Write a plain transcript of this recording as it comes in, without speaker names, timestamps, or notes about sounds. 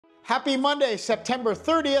Happy Monday, September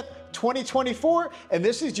 30th, 2024, and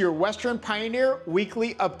this is your Western Pioneer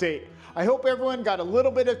Weekly Update. I hope everyone got a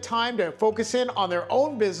little bit of time to focus in on their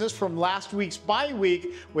own business from last week's bye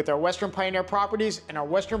week with our Western Pioneer Properties and our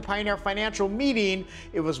Western Pioneer Financial meeting.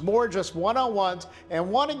 It was more just one-on-ones, and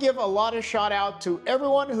want to give a lot of shout out to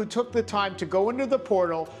everyone who took the time to go into the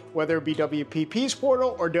portal, whether it be WPP's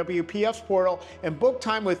portal or WPF's portal, and book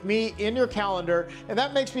time with me in your calendar. And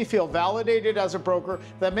that makes me feel validated as a broker.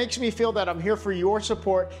 That makes me feel that I'm here for your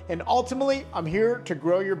support, and ultimately I'm here to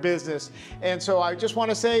grow your business. And so I just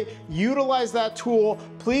want to say, utilize that tool.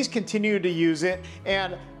 Please continue to use it.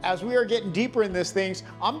 And as we are getting deeper in these things,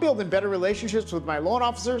 I'm building better relationships with my loan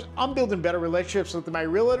officers. I'm building better relationships with my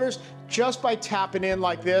realtors just by tapping in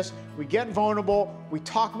like this. We get vulnerable, we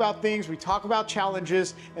talk about things, we talk about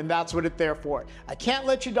challenges, and that's what it's there for. I can't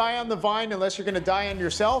let you die on the vine unless you're gonna die on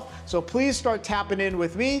yourself. So please start tapping in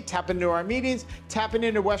with me, tapping into our meetings, tapping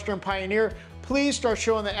into Western Pioneer. Please start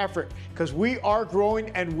showing the effort, because we are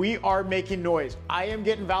growing and we are making noise. I am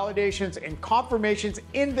getting validations and confirmations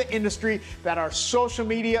in the industry that our social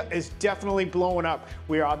media is definitely blowing up.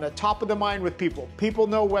 We are on the top of the mind with people. People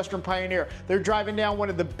know Western Pioneer. They're driving down one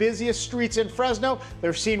of the busiest streets in Fresno.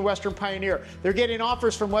 They're seeing Western Pioneer. They're getting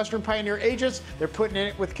offers from Western Pioneer agents. They're putting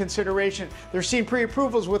it with consideration. They're seeing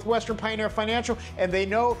pre-approvals with Western Pioneer Financial, and they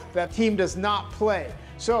know that team does not play.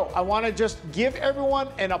 So I want to just give everyone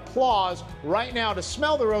an applause right now to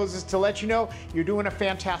smell the roses, to let you know you're doing a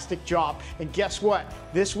fantastic job. And guess what?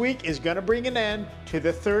 This week is going to bring an end to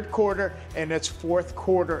the third quarter, and it's fourth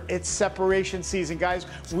quarter. It's separation season, guys.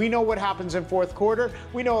 We know what happens in fourth quarter.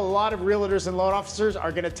 We know a lot of realtors and loan officers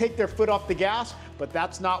are going to take their foot off the gas, but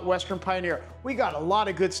that's not Western Pioneer. We got a lot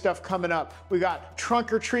of good stuff coming up. We got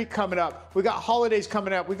trunk or treat coming up. We got holidays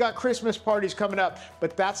coming up. We got Christmas parties coming up,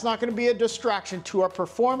 but that's not going to be a distraction to our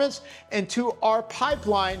performance and to our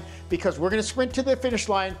pipeline, because we're going to sprint to the finish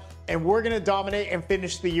line and we're going to dominate and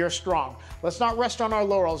finish the year strong. Let's not rest on our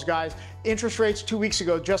laurels, guys. Interest rates 2 weeks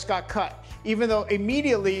ago just got cut, even though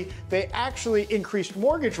immediately they actually increased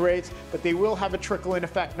mortgage rates, but they will have a trickle-in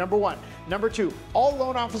effect, number one. Number two, all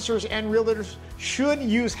loan officers and realtors should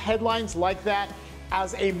use headlines like that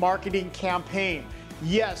as a marketing campaign.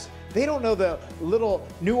 Yes, they don't know the little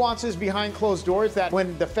nuances behind closed doors, that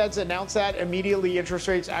when the feds announced that, immediately interest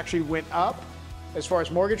rates actually went up as far as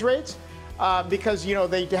mortgage rates. Because, you know,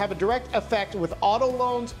 they have a direct effect with auto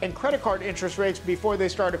loans and credit card interest rates before they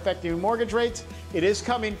start affecting mortgage rates. It is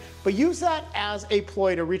coming, but use that as a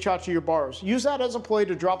ploy to reach out to your borrowers. Use that as a ploy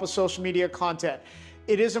to drop a social media content.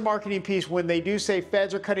 It is a marketing piece. When they do say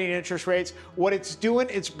feds are cutting interest rates, what it's doing,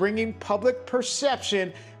 it's bringing public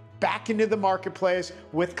perception back into the marketplace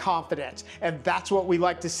with confidence. And that's what we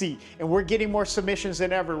like to see. And we're getting more submissions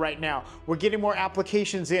than ever right now. We're getting more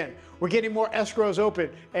applications in. We're getting more escrows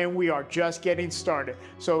open, and we are just getting started.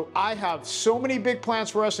 So I have so many big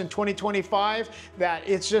plans for us in 2025 that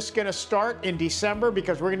it's just gonna start in December,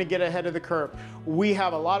 because we're gonna get ahead of the curve. We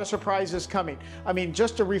have a lot of surprises coming. I mean,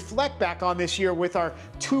 just to reflect back on this year with our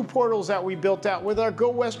 2 portals that we built out, with our Go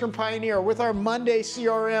Western Pioneer, with our Monday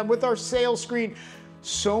CRM, with our sales screen,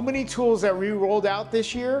 so many tools that we rolled out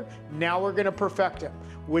this year. Now we're going to perfect them,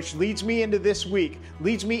 which leads me into this week,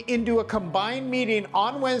 leads me into a combined meeting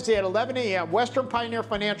on Wednesday at 11 a.m., Western Pioneer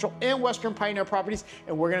Financial and Western Pioneer Properties,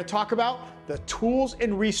 and we're going to talk about the tools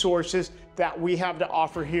and resources that we have to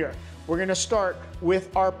offer here. We're going to start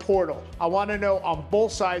with our portal. I want to know on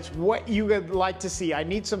both sides what you would like to see. I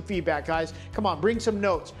need some feedback, guys. Come on, bring some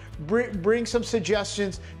notes. Bring some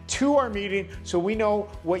suggestions to our meeting so we know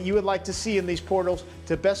what you would like to see in these portals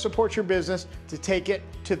to best support your business to take it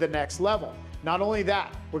to the next level. Not only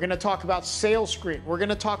that, we're going to talk about Sales Screen. We're going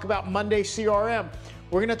to talk about Monday CRM.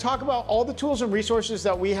 We're going to talk about all the tools and resources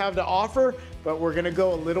that we have to offer, but we're going to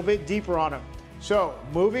go a little bit deeper on them. So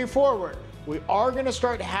moving forward, we are going to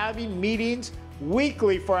start having meetings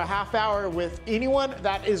weekly for a half hour with anyone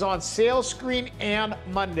that is on Sales Screen and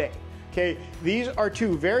Monday. Okay, these are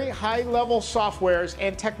 2 very high-level softwares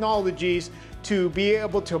and technologies to be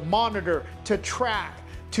able to monitor, to track,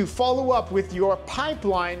 to follow up with your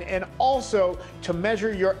pipeline, and also to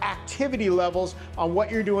measure your activity levels on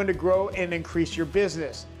what you're doing to grow and increase your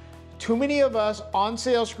business. Too many of us on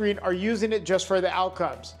Sales Screen are using it just for the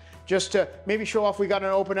outcomes, just to maybe show off we got an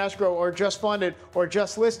open escrow, or just funded, or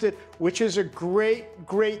just listed, which is a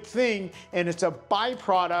great thing, and it's a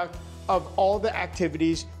byproduct of all the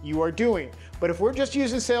activities you are doing. But if we're just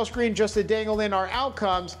using Sales Screen just to dangle in our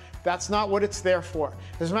outcomes, that's not what it's there for.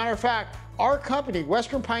 As a matter of fact, our company,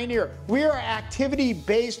 Western Pioneer, we are an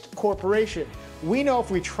activity-based corporation. We know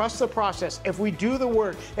if we trust the process, if we do the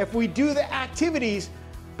work, if we do the activities,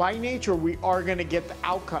 by nature, we are gonna get the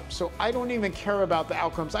outcomes. So I don't even care about the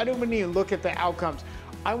outcomes. I don't even look at the outcomes.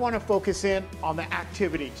 I wanna focus in on the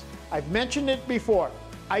activities. I've mentioned it before.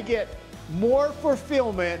 I get more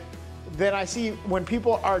fulfillment than I see when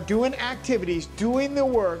people are doing activities, doing the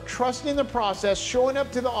work, trusting the process, showing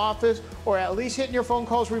up to the office, or at least hitting your phone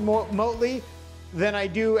calls remotely, than I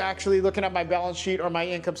do actually looking at my balance sheet or my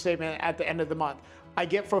income statement at the end of the month. I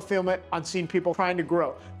get fulfillment on seeing people trying to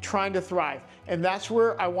grow, trying to thrive. And that's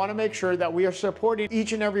where I want to make sure that we are supporting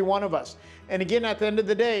each and every one of us. And again, at the end of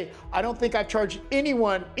the day, I don't think I've charged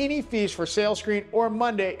anyone any fees for Sales Screen or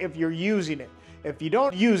Monday if you're using it. If you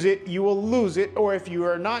don't use it, you will lose it. Or if you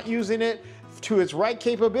are not using it to its right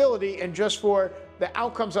capability and just for the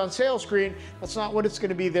outcomes on Sales Screen, that's not what it's going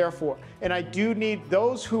to be there for. And I do need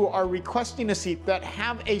those who are requesting a seat, that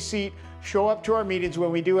have a seat, show up to our meetings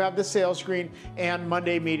when we do have the Sales Screen and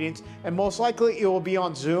Monday meetings. And most likely it will be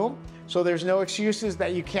on Zoom. So there's no excuses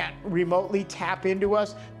that you can't remotely tap into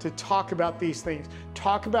us to talk about these things.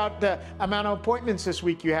 Talk about the amount of appointments this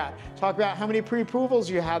week you had. Talk about how many pre-approvals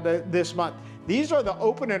you had this month. These are the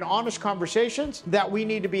open and honest conversations that we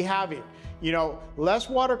need to be having. You know, less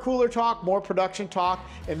water cooler talk, more production talk,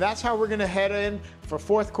 and that's how we're gonna head in for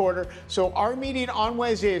fourth quarter. So our meeting on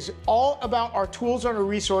Wednesday is all about our tools and our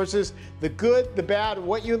resources, the good, the bad,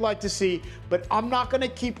 what you'd like to see, but I'm not gonna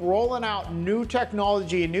keep rolling out new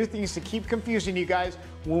technology and new things to keep confusing you guys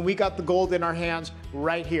when we got the gold in our hands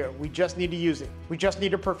right here. We just need to use it. We just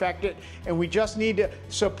need to perfect it, and we just need to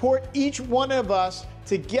support each one of us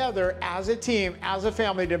together as a team, as a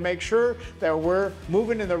family, to make sure that we're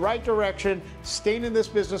moving in the right direction, staying in this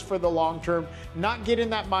business for the long term, not getting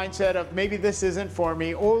that mindset of maybe this isn't for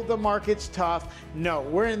me, or the market's tough. No,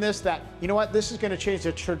 we're in this that, you know what, this is gonna change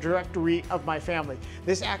the trajectory of my family.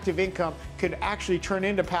 This active income could actually turn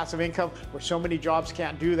into passive income where so many jobs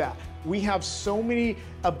can't do that. We have so many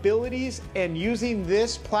abilities, and using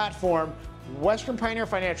this platform, Western Pioneer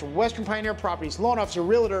Financial, Western Pioneer Properties, Loan Officer,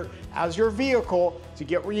 Realtor, as your vehicle to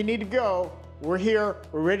get where you need to go. We're here,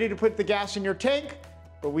 we're ready to put the gas in your tank,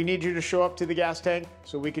 but we need you to show up to the gas tank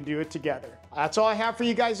so we can do it together. That's all I have for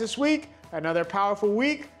you guys this week. Another powerful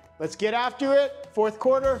week. Let's get after it. Fourth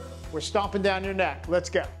quarter, we're stomping down your neck. Let's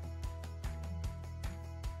go.